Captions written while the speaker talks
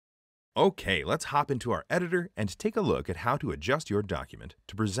Okay, let's hop into our editor and take a look at how to adjust your document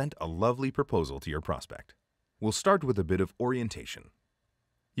to present a lovely proposal to your prospect. We'll start with a bit of orientation.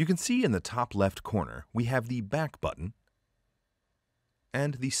 You can see in the top left corner we have the Back button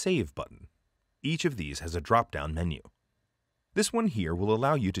and the Save button. Each of these has a drop-down menu. This one here will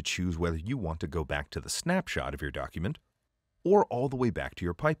allow you to choose whether you want to go back to the snapshot of your document or all the way back to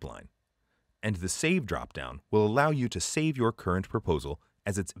your pipeline. And the Save drop-down will allow you to save your current proposal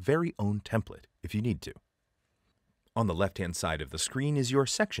as its very own template if you need to. On the left-hand side of the screen is your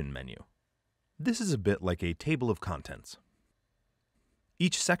Section menu. This is a bit like a table of contents.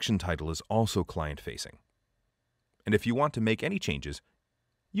 Each section title is also client-facing. And if you want to make any changes,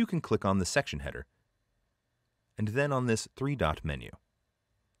 you can click on the section header and then on this three-dot menu.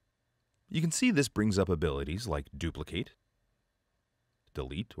 You can see this brings up abilities like duplicate,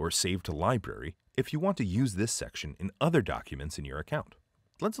 delete, or save to library if you want to use this section in other documents in your account.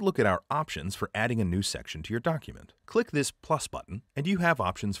 Let's look at our options for adding a new section to your document. Click this plus button and you have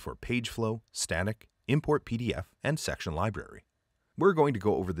options for page flow, static, import PDF, and section library. We're going to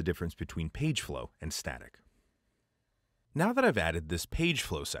go over the difference between page flow and static. Now that I've added this page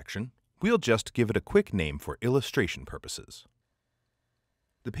flow section, we'll just give it a quick name for illustration purposes.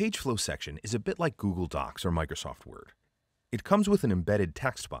 The page flow section is a bit like Google Docs or Microsoft Word. It comes with an embedded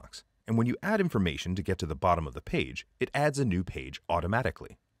text box, and when you add information to get to the bottom of the page, it adds a new page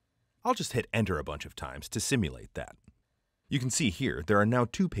automatically. I'll just hit enter a bunch of times to simulate that. You can see here there are now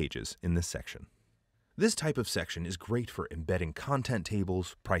 2 pages in this section. This type of section is great for embedding content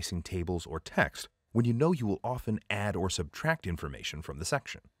tables, pricing tables, or text when you know you will often add or subtract information from the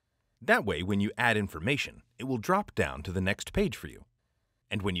section. That way, when you add information, it will drop down to the next page for you.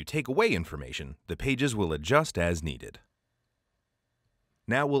 And when you take away information, the pages will adjust as needed.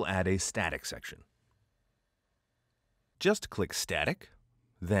 Now we'll add a static section. Just click Static,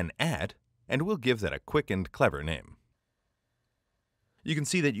 then Add, and we'll give that a quick and clever name. You can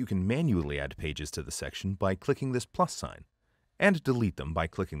see that you can manually add pages to the section by clicking this plus sign, and delete them by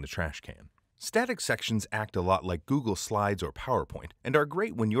clicking the trash can. Static sections act a lot like Google Slides or PowerPoint and are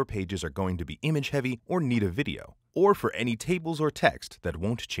great when your pages are going to be image-heavy or need a video, or for any tables or text that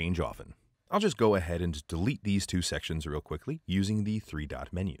won't change often. I'll just go ahead and delete these 2 sections real quickly using the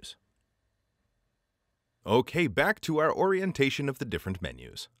 3-dot menus. Okay, back to our orientation of the different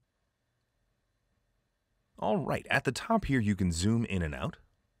menus. Alright, at the top here you can zoom in and out,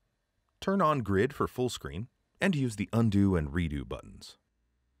 turn on grid for full screen, and use the undo and redo buttons.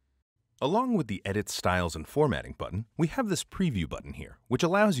 Along with the Edit Styles and Formatting button, we have this Preview button here, which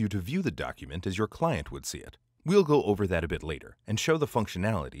allows you to view the document as your client would see it. We'll go over that a bit later and show the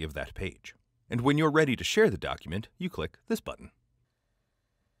functionality of that page. And when you're ready to share the document, you click this button.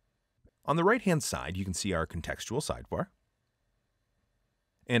 On the right-hand side, you can see our contextual sidebar.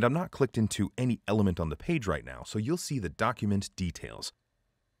 And I'm not clicked into any element on the page right now, so you'll see the document details,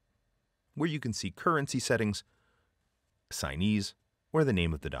 where you can see currency settings, assignees, or the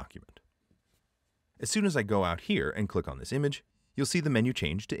name of the document. As soon as I go out here and click on this image, you'll see the menu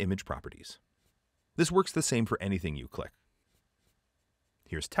change to Image Properties. This works the same for anything you click.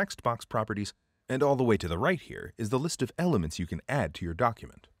 Here's Text Box Properties, and all the way to the right here is the list of elements you can add to your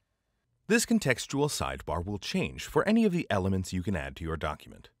document. This contextual sidebar will change for any of the elements you can add to your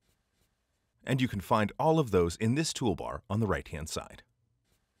document. And you can find all of those in this toolbar on the right-hand side.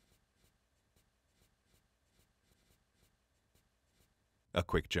 A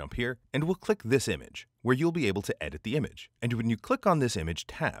quick jump here, and we'll click this image, where you'll be able to edit the image. And when you click on this image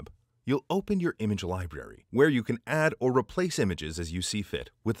tab, you'll open your image library, where you can add or replace images as you see fit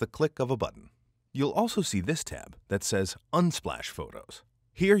with the click of a button. You'll also see this tab that says Unsplash Photos.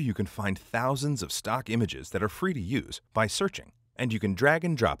 Here you can find thousands of stock images that are free to use by searching, and you can drag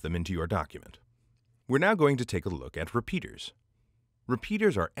and drop them into your document. We're now going to take a look at repeaters.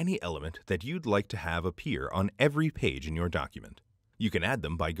 Repeaters are any element that you'd like to have appear on every page in your document. You can add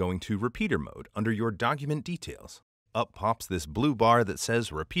them by going to Repeater Mode under your document details. Up pops this blue bar that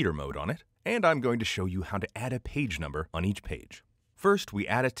says Repeater Mode on it, and I'm going to show you how to add a page number on each page. First, we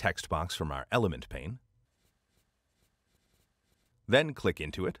add a text box from our Element pane. Then click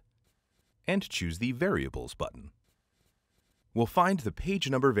into it, and choose the Variables button. We'll find the page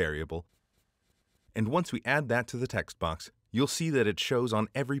number variable, and once we add that to the text box, you'll see that it shows on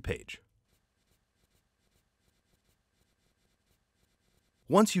every page.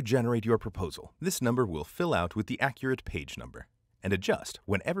 Once you generate your proposal, this number will fill out with the accurate page number and adjust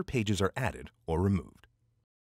whenever pages are added or removed.